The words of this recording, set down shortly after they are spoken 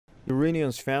Uranium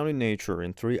is found in nature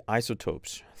in 3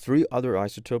 isotopes. 3 other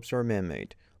isotopes are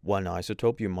man-made. One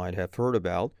isotope you might have heard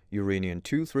about,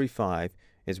 uranium-235,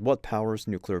 is what powers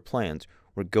nuclear plants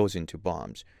or goes into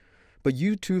bombs. But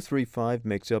U-235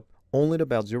 makes up only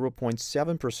about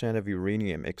 0.7% of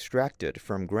uranium extracted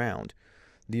from ground.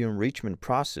 The enrichment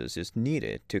process is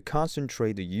needed to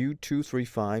concentrate the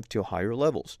U-235 to higher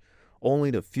levels.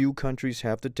 Only the few countries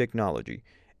have the technology,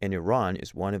 and Iran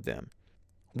is one of them.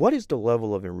 What is the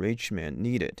level of enrichment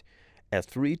needed? At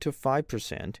 3 to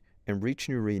 5%, enriched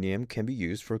uranium can be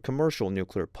used for commercial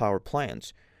nuclear power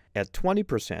plants. At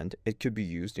 20%, it could be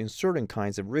used in certain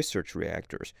kinds of research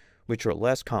reactors, which are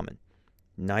less common.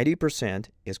 90%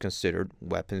 is considered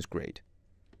weapons grade.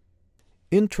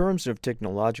 In terms of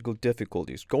technological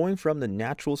difficulties, going from the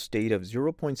natural state of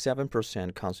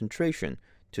 0.7% concentration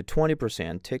to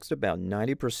 20% takes about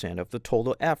 90% of the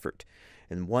total effort,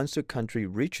 and once a country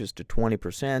reaches the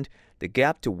 20%, the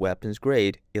gap to weapons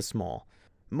grade is small.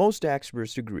 Most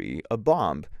experts agree a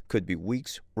bomb could be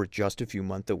weeks or just a few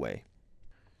months away.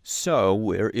 So,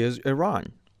 where is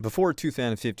Iran? Before the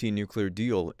 2015 nuclear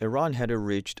deal, Iran had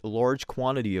enriched a large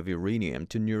quantity of uranium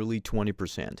to nearly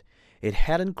 20%. It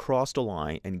hadn't crossed the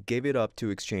line and gave it up to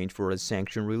exchange for a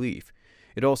sanction relief.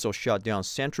 It also shut down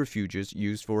centrifuges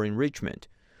used for enrichment.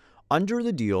 Under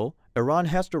the deal, Iran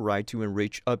has the right to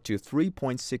enrich up to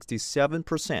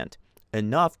 3.67%,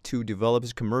 enough to develop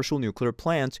its commercial nuclear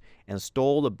plants and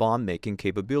stall the bomb-making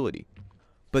capability.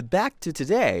 But back to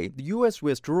today, the U.S.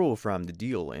 withdrew from the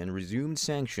deal and resumed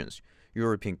sanctions.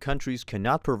 European countries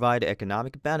cannot provide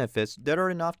economic benefits that are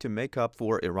enough to make up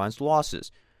for Iran's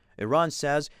losses. Iran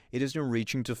says it is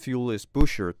enriching to fuel its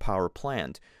Bushehr power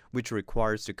plant, which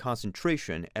requires the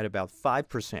concentration at about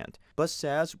 5%, but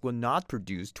says will not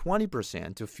produce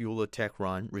 20% to fuel a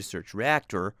Tehran research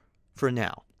reactor for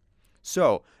now.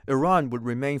 So, Iran would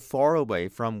remain far away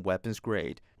from weapons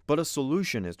grade, but a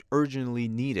solution is urgently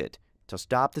needed to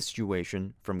stop the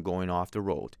situation from going off the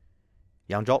road.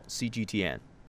 Yang Zhao, CGTN.